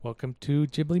Welcome to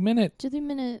Ghibli Minute. Ghibli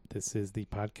Minute. This is the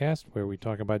podcast where we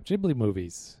talk about Ghibli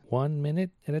movies, 1 minute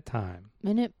at a time.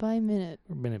 Minute by minute.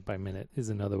 Or minute by minute is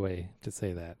another way to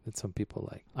say that some people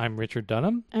like. I'm Richard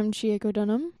Dunham. I'm Chieko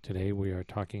Dunham. Today we are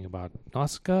talking about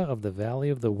Nausicaa of the Valley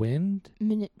of the Wind.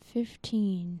 Minute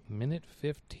 15. Minute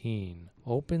 15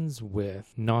 opens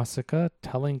with Nausicaa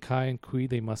telling Kai and Kui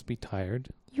they must be tired.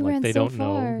 You like ran they so don't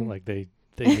far. know. Like they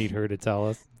need her to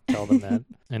tell them that.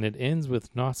 And it ends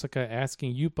with Nausicaa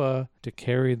asking Yupa to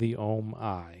carry the Om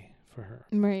Eye for her.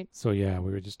 Right. So yeah,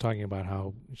 we were just talking about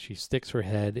how she sticks her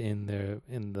head in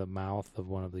the mouth of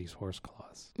one of these horse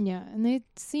claws. Yeah, and they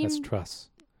seem... That's trust.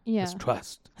 Yeah. That's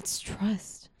trust. That's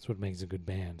trust. That's what makes a good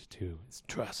band too. It's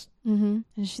trust. Mm-hmm.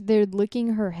 And they're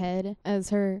licking her head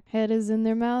as her head is in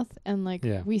their mouth, and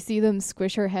we see them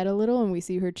squish her head a little, and we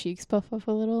see her cheeks puff up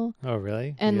a little. Oh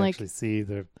really? And you actually see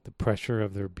the pressure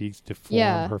of their beaks to form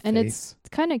her face. And it's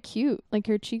kind of cute. Like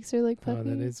her cheeks are like puffy. Oh,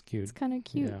 that is cute. It's kind of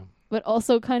cute. Yeah. But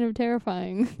also kind of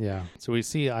terrifying. Yeah. So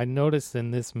I noticed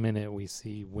in this minute we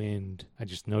see wind. I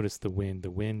just noticed the wind.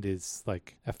 The wind is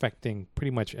like affecting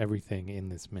pretty much everything in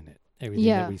this minute. Everything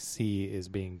that we see is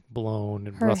being blown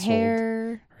and rustled.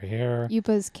 Her hair.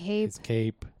 Yupa's cape. His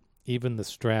cape. Even the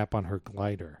strap on her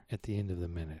glider at the end of the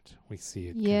minute. We see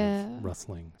it kind of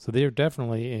rustling. So they're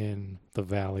definitely in the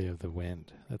Valley of the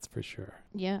Wind. That's for sure.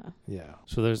 Yeah. Yeah.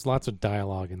 So there's lots of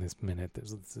dialogue in this minute.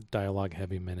 It's a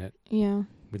dialogue-heavy minute. Yeah.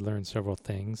 We learn several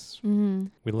things. Mm-hmm.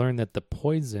 We learn that the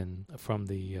poison from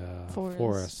the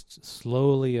forest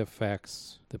slowly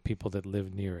affects the people that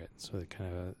live near it. So it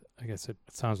kind of, I guess it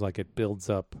sounds like it builds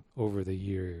up over the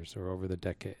years or over the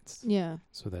decades. Yeah.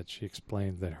 So that she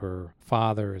explains that her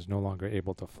father is no longer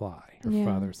able to fly. Her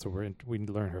father, so we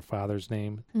learn her father's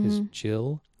name is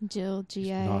Jill. Jill,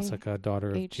 G-I. Nausicaa, daughter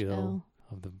of Jill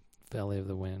of the Valley of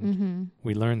the Wind. Mm-hmm.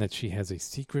 We learn that she has a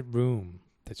secret room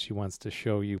that she wants to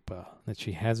show Yupa, that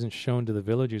she hasn't shown to the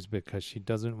villagers because she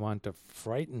doesn't want to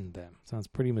frighten them. Sounds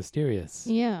pretty mysterious.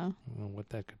 Yeah. I don't know what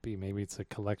that could be. Maybe it's a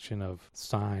collection of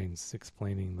signs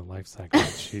explaining the life cycle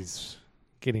that she's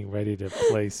getting ready to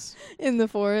place. In the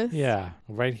forest? Yeah.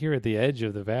 Right here at the edge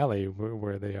of the valley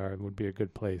where they are would be a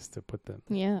good place to put them.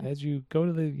 Yeah. As you go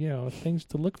to the, things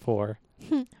to look for.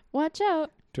 Watch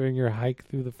out. During your hike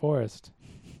through the forest.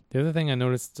 The other thing I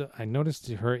noticed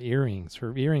her earrings.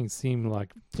 Her earrings seem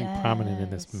like pretty prominent in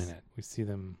this minute. We see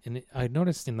them, and I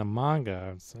noticed in the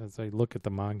manga as I look at the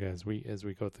manga as we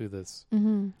go through this,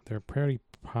 they're pretty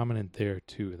prominent there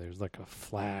too. There's like a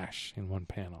flash in one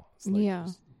panel. It's like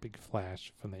this big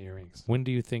flash from the earrings. When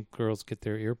do you think girls get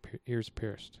their ears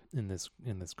pierced in this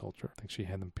culture? I think she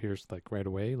had them pierced like right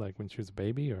away, like when she was a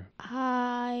baby, or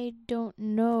I don't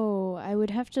know. I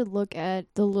would have to look at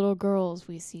the little girls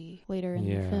we see later in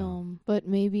the film. But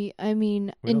maybe,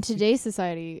 in today's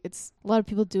society, it's a lot of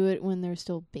people do it when they're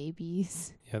still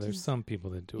babies. Yeah, there's some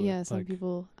people that do it. Yeah, some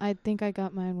people. I think I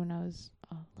got mine when I was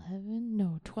 11.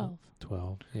 No, 12.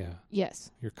 12, yeah.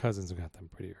 Yes. Your cousins got them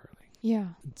pretty early. Yeah.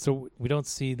 So we don't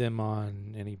see them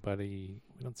on anybody.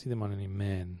 We don't see them on any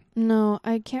men. No,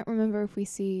 I can't remember if we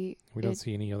see. We don't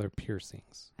see any other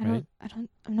piercings, right? I'm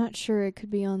not sure. It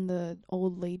could be on the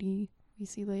old lady we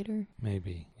see later.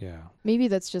 Maybe, yeah. Maybe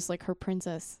that's just like her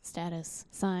princess status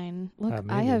sign. Look,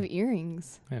 I have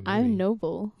earrings. Yeah, I'm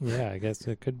noble. Yeah, I guess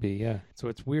it could be, yeah. So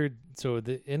it's weird. So at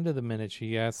the end of the minute,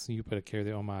 she asks Yupa to carry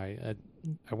the Omai.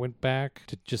 I went back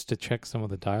to check some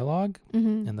of the dialogue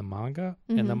in the manga,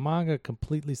 and the manga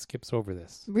completely skips over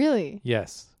this. Really?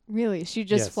 Yes. Really? She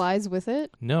just flies with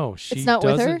it? No, it's not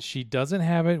with her? She doesn't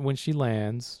have it when she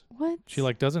lands. What? She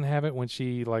doesn't have it when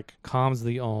she calms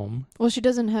the Om. Well, she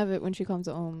doesn't have it when she calms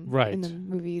the Om in the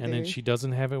movie either. And then she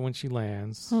doesn't have it when she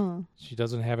lands. Huh. She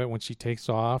doesn't have it when she takes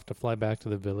off to fly back to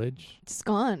the village. It's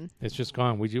gone. It's just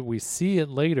gone. We see it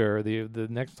later. The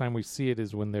next time we see it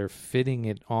is when they're fitting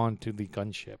it onto the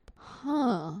gunship.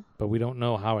 Huh. But we don't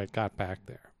know how it got back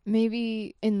there.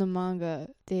 Maybe in the manga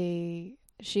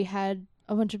she had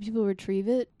a bunch of people retrieve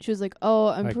it. She was like, "Oh,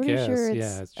 I'm pretty sure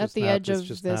it's at the edge of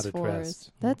this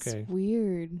forest." That's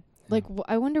weird. Like,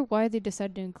 I wonder why they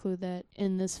decided to include that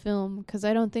in this film, because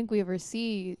I don't think we ever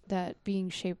see that being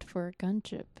shaped for a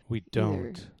gunship. We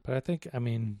don't. But I think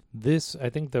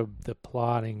the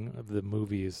plotting of the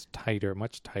movie is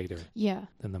much tighter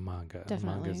than the manga. Definitely. The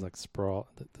manga is like sprawl.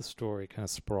 The story kind of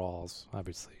sprawls.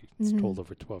 Obviously, it's told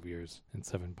over 12 years in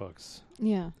 7 books.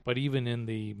 Yeah. But even in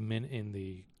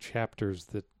the chapters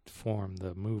that form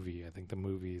the movie, I think the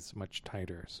movie is much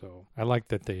tighter. So I like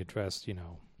that they addressed,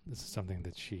 this is something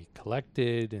that she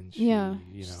collected and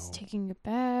she's taking it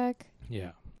back.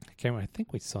 Yeah. I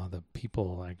think we saw the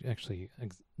people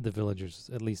the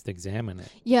villagers at least examine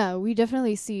it. Yeah, we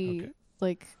definitely see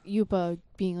like Yupa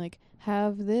being like,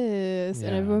 have this,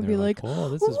 and everyone be like, oh,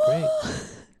 this is great.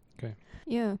 Okay.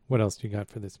 Yeah. What else do you got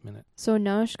for this minute? So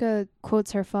Nausicaa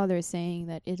quotes her father saying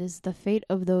that it is the fate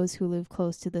of those who live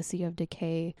close to the Sea of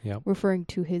Decay, referring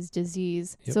to his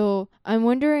disease. Yep. So I'm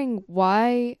wondering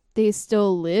why they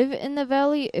still live in the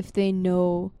valley if they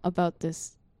know about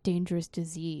this dangerous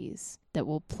disease that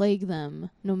will plague them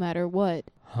no matter what.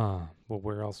 Huh. Well,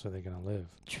 where else are they going to live?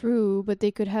 True, but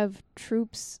they could have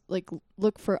troops like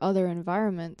look for other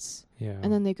environments. Yeah.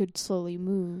 And then they could slowly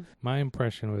move. My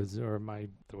impression was,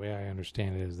 the way I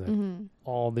understand it is that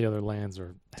all the other lands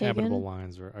or habitable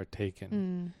lands are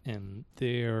taken. And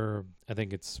they're, I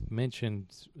think it's mentioned,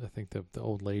 I think the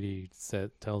old lady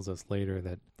tells us later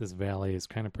that this valley is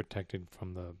kind of protected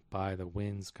by the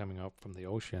winds coming up from the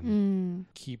ocean,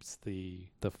 keeps the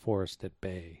forest at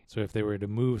bay. So if they were to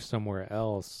move somewhere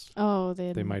else,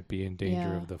 they might be in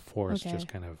danger of the forest just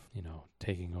kind of,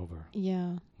 taking over.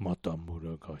 Yeah.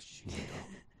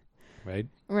 Right?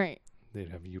 Right. They'd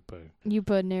have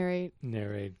Yupa narrate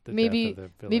the maybe, death of the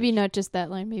village. Maybe not just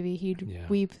that line. Maybe he'd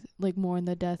weep like more in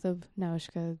the death of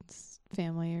Nausicaa's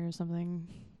family or something.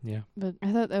 Yeah. But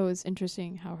I thought that was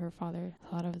interesting how her father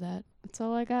thought of that. That's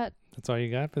all I got. That's all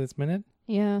you got for this minute?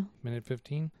 Yeah. Minute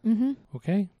 15? Mm-hmm.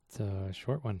 Okay. It's a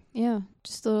short one. Yeah.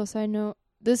 Just a little side note.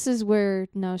 This is where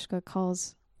Nausicaa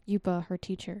calls Yupa her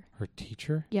teacher. Her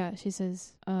teacher? Yeah, she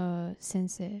says,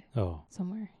 sensei. Oh.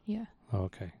 Somewhere. Yeah. Oh,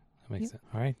 okay. That makes sense.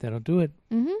 All right, that'll do it.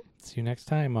 Mm-hmm. See you next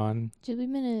time on Ghibli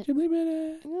Minute. Ghibli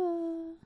Minute.